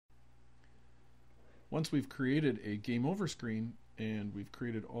once we've created a game over screen and we've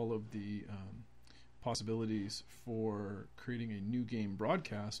created all of the possibilities for creating a new game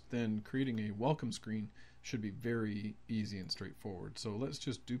broadcast, then creating a welcome screen should be very easy and straightforward. So let's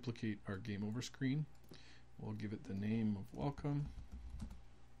just duplicate our game over screen. We'll give it the name of welcome.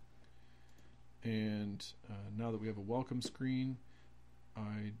 And now that we have a welcome screen,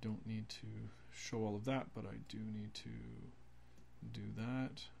 I don't need to show all of that, but I do need to do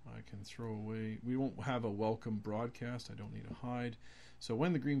that. I can throw away, we won't have a welcome broadcast, I don't need to hide. So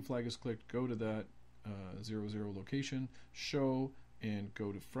when the green flag is clicked, go to that 00 location, show, and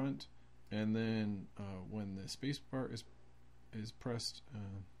go to front, and then when the space bar is pressed,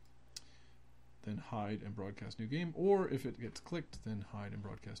 then hide and broadcast new game, or if it gets clicked, then hide and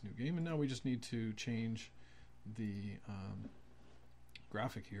broadcast new game. And now we just need to change the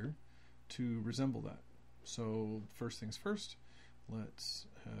graphic here to resemble that. So first things first, let's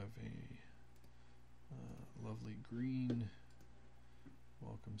have a lovely green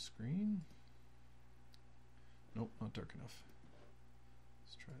welcome screen. Nope, not dark enough.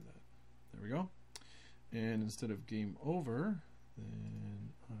 Let's try that. There we go. And instead of game over,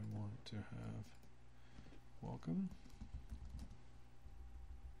 then I want to have welcome.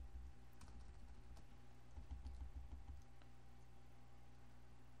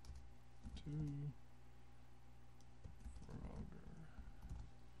 To Frogger.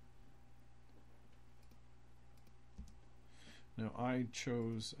 Now I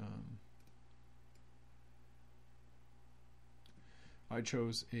chose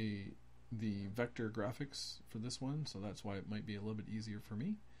the vector graphics for this one, so that's why it might be a little bit easier for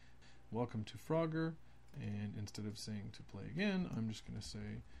me. Welcome to Frogger, and instead of saying to play again, I'm just going to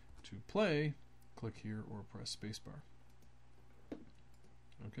say to play, click here or press spacebar.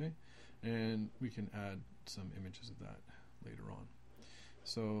 Okay, and we can add some images of that later on.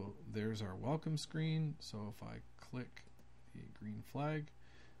 So there's our welcome screen. So if I click the green flag,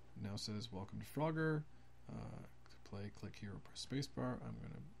 it now says welcome to Frogger. To play, click here or press spacebar. I'm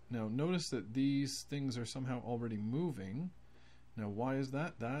going to now notice that these things are somehow already moving. Now why is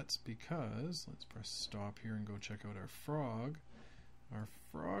that? That's because, let's press stop here and go check out our frog. Our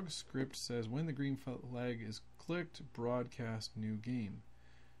frog script says when the green flag is clicked, broadcast new game.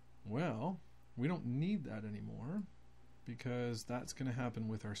 Well, we don't need that anymore because that's going to happen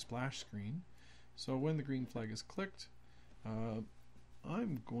with our splash screen. So when the green flag is clicked,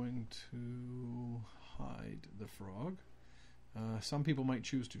 I'm going to hide the frog. Some people might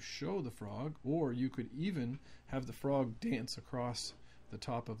choose to show the frog, or you could even have the frog dance across the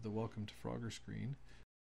top of the Welcome to Frogger screen.